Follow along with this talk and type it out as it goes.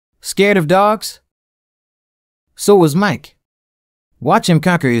Scared of dogs? So was Mike. Watch him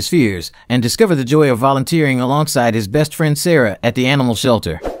conquer his fears and discover the joy of volunteering alongside his best friend Sarah at the animal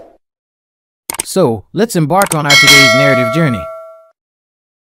shelter. So, let's embark on our today's narrative journey.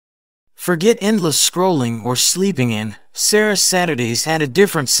 Forget endless scrolling or sleeping in. Sarah's Saturdays had a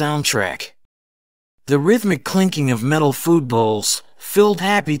different soundtrack. The rhythmic clinking of metal food bowls filled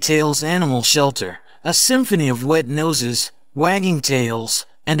Happy Tail's animal shelter, a symphony of wet noses, wagging tails,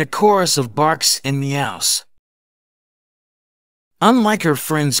 and a chorus of barks and meows. Unlike her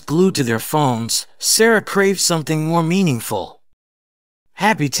friends glued to their phones, Sarah craved something more meaningful.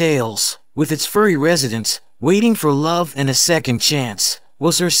 Happy Tails, with its furry residents, waiting for love and a second chance,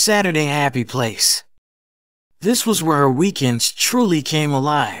 was her Saturday happy place. This was where her weekends truly came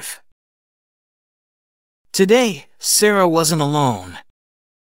alive. Today, Sarah wasn't alone.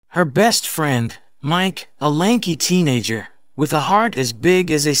 Her best friend, Mike, a lanky teenager, with a heart as big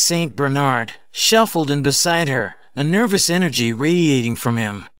as a Saint Bernard, shuffled in beside her, a nervous energy radiating from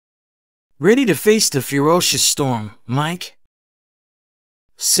him. Ready to face the ferocious storm, Mike?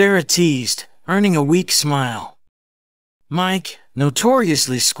 Sarah teased, earning a weak smile. Mike,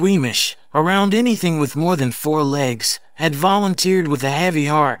 notoriously squeamish around anything with more than 4 legs, had volunteered with a heavy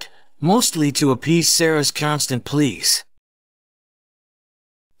heart, mostly to appease Sarah's constant pleas.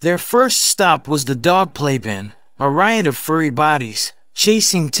 Their first stop was the dog playpen, a riot of furry bodies,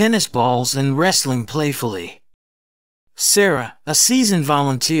 chasing tennis balls and wrestling playfully. Sarah, a seasoned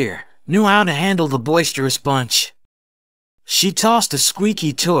volunteer, knew how to handle the boisterous bunch. She tossed a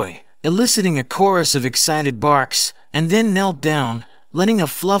squeaky toy, eliciting a chorus of excited barks, and then knelt down, letting a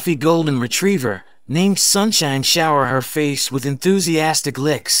fluffy golden retriever, named Sunshine, shower her face with enthusiastic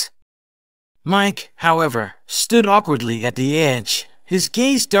licks. Mike, however, stood awkwardly at the edge, his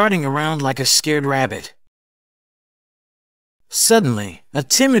gaze darting around like a scared rabbit. Suddenly, a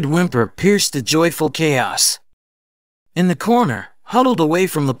timid whimper pierced the joyful chaos. In the corner, huddled away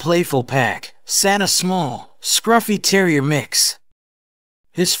from the playful pack, sat a small, scruffy terrier mix.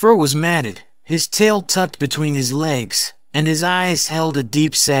 His fur was matted, his tail tucked between his legs, and his eyes held a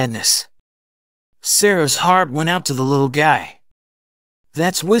deep sadness. Sarah's heart went out to the little guy.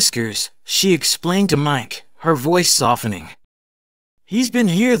 "That's Whiskers," she explained to Mike, her voice softening. "He's been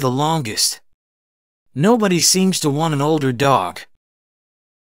here the longest. Nobody seems to want an older dog."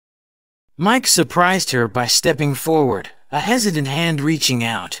 Mike surprised her by stepping forward, a hesitant hand reaching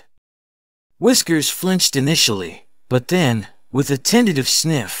out. Whiskers flinched initially, but then, with a tentative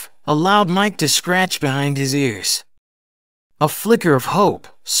sniff, allowed Mike to scratch behind his ears. A flicker of hope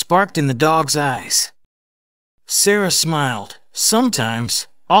sparked in the dog's eyes. Sarah smiled. Sometimes,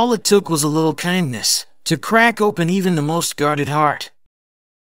 all it took was a little kindness to crack open even the most guarded heart.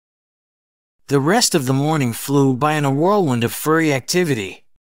 The rest of the morning flew by in a whirlwind of furry activity.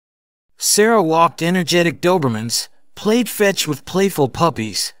 Sarah walked energetic Dobermans, played fetch with playful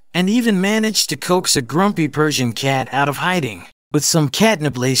puppies, and even managed to coax a grumpy Persian cat out of hiding with some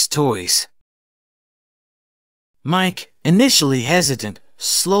catnip-laced toys. Mike, initially hesitant,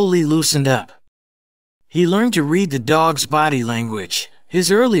 slowly loosened up. He learned to read the dog's body language,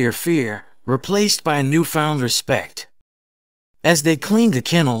 his earlier fear replaced by a newfound respect. As they cleaned the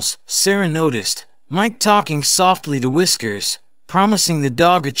kennels, Sarah noticed Mike talking softly to Whiskers, promising the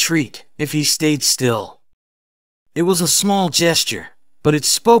dog a treat if he stayed still. It was a small gesture, but it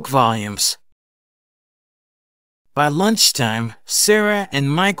spoke volumes. By lunchtime, Sarah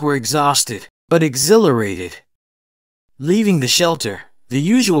and Mike were exhausted, but exhilarated. Leaving the shelter, the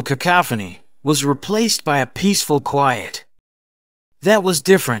usual cacophony was replaced by a peaceful quiet. That was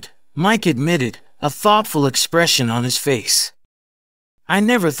different, Mike admitted, a thoughtful expression on his face. "I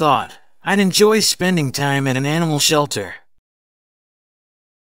never thought I'd enjoy spending time at an animal shelter."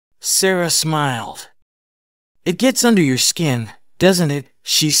 Sarah smiled. "It gets under your skin, doesn't it?"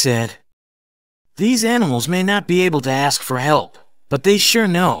 she said. "These animals may not be able to ask for help, but they sure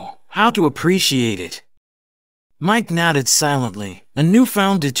know how to appreciate it." Mike nodded silently, a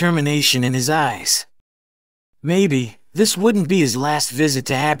newfound determination in his eyes. Maybe this wouldn't be his last visit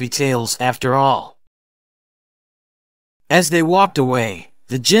to Happy Tails after all. As they walked away,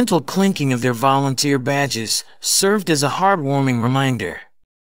 the gentle clinking of their volunteer badges served as a heartwarming reminder.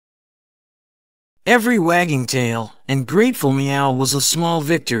 Every wagging tail and grateful meow was a small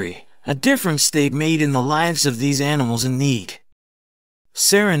victory, a difference they'd made in the lives of these animals in need.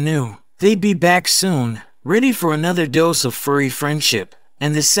 Sarah knew they'd be back soon, ready for another dose of furry friendship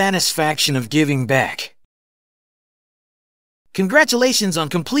and the satisfaction of giving back. Congratulations on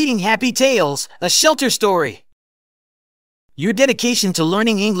completing Happy Tails, a shelter story. Your dedication to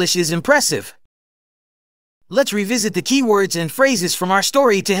learning English is impressive. Let's revisit the keywords and phrases from our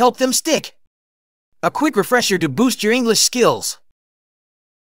story to help them stick. A quick refresher to boost your English skills.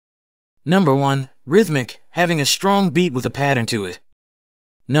 Number 1, rhythmic, having a strong beat with a pattern to it.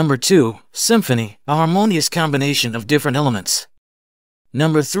 Number 2, symphony, a harmonious combination of different elements.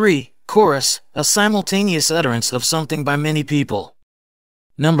 Number 3, chorus, a simultaneous utterance of something by many people.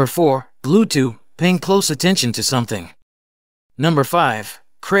 Number 4, glued to, paying close attention to something. Number 5,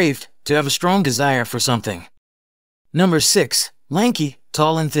 craved, to have a strong desire for something. Number 6, lanky,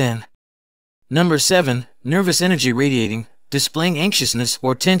 tall and thin. Number 7, nervous energy radiating, displaying anxiousness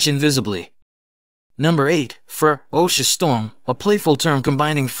or tension visibly. Number 8, ferocious storm, a playful term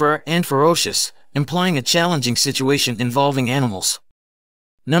combining fer and ferocious, implying a challenging situation involving animals.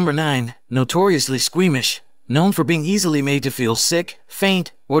 Number 9, notoriously squeamish, known for being easily made to feel sick,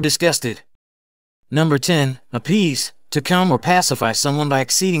 faint, or disgusted. Number 10, appease, to calm or pacify someone by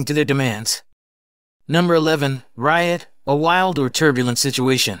acceding to their demands. Number 11, riot, a wild or turbulent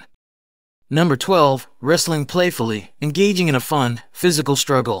situation. Number 12, wrestling playfully, engaging in a fun, physical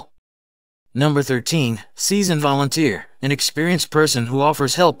struggle. Number 13, seasoned volunteer, an experienced person who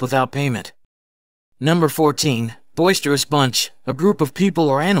offers help without payment. Number 14, boisterous bunch, a group of people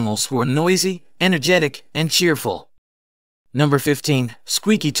or animals who are noisy, energetic, and cheerful. Number 15,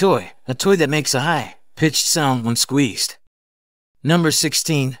 squeaky toy, a toy that makes a high-pitched sound when squeezed. Number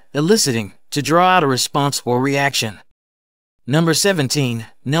 16, eliciting, to draw out a response or reaction. Number 17,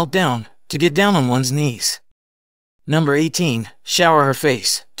 knelt down, to get down on one's knees. Number 18, shower her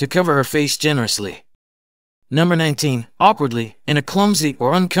face, to cover her face generously. Number 19, awkwardly, in a clumsy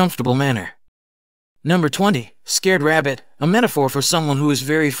or uncomfortable manner. Number 20, scared rabbit, a metaphor for someone who is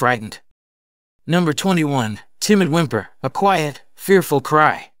very frightened. Number 21, timid whimper, a quiet, fearful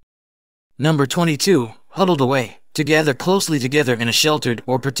cry. Number 22, huddled away, to gather closely together in a sheltered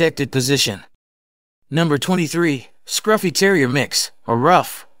or protected position. Number 23, scruffy terrier mix, a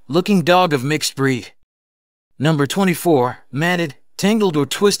rough-looking dog of mixed breed. Number 24, matted, tangled or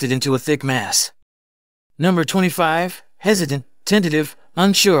twisted into a thick mass. Number 25, hesitant, tentative,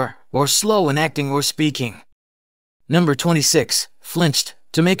 unsure, or slow in acting or speaking. Number 26, flinched,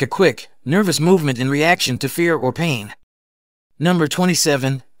 to make a quick, nervous movement in reaction to fear or pain. Number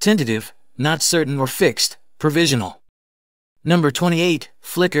 27, tentative, not certain or fixed, provisional. Number 28,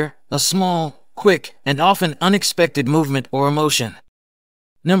 flicker, a small, quick, and often unexpected movement or emotion.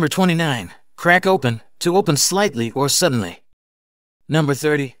 Number 29, crack open, to open slightly or suddenly. Number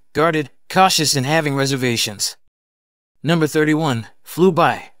 30, guarded, cautious and having reservations. Number 31, flew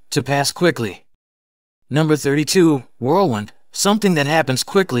by, to pass quickly. Number 32, whirlwind, something that happens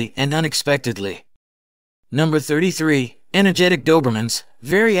quickly and unexpectedly. Number 33, energetic Dobermans,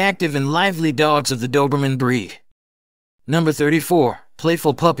 very active and lively dogs of the Doberman breed. Number 34,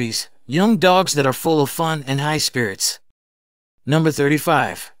 playful puppies, young dogs that are full of fun and high spirits. Number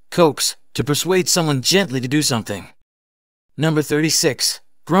 35, coax, to persuade someone gently to do something. Number 36,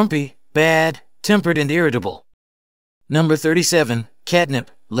 grumpy, bad, tempered and irritable. Number 37, catnip,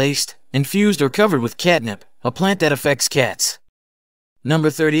 laced, infused or covered with catnip, a plant that affects cats. Number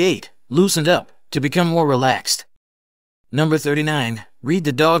 38, loosened up, to become more relaxed. Number 39, read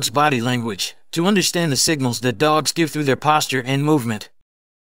the dog's body language, to understand the signals that dogs give through their posture and movement.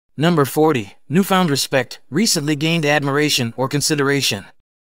 Number 40, newfound respect, recently gained admiration or consideration.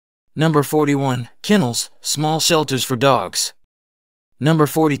 Number 41, kennels, small shelters for dogs. Number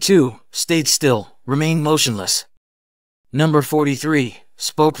 42, stayed still, remained motionless. Number 43,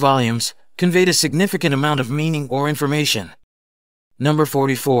 spoke volumes, conveyed a significant amount of meaning or information. Number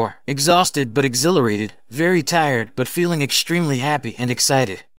 44, exhausted but exhilarated, very tired but feeling extremely happy and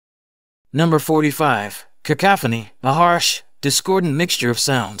excited. Number 45, cacophony, a harsh, discordant mixture of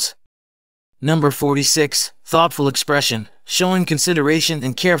sounds. Number 46, thoughtful expression, showing consideration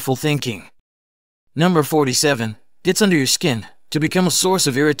and careful thinking. Number 47, gets under your skin, to become a source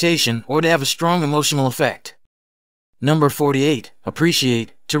of irritation or to have a strong emotional effect. Number 48,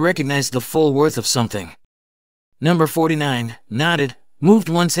 appreciate, to recognize the full worth of something. Number 49, nodded, moved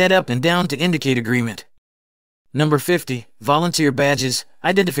one's head up and down to indicate agreement. Number 50, volunteer badges,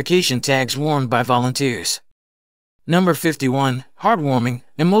 identification tags worn by volunteers. Number 51, heartwarming,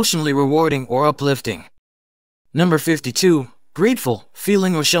 emotionally rewarding or uplifting. Number 52, grateful,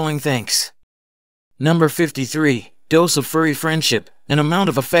 feeling or showing thanks. Number 53, dose of furry friendship, an amount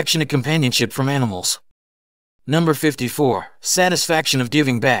of affectionate companionship from animals. Number 54, satisfaction of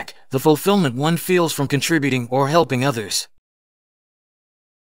giving back, the fulfillment one feels from contributing or helping others.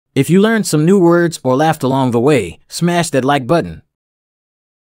 If you learned some new words or laughed along the way, smash that like button.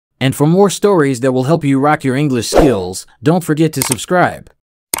 And for more stories that will help you rock your English skills, don't forget to subscribe.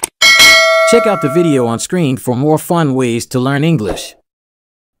 Check out the video on screen for more fun ways to learn English.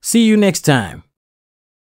 See you next time.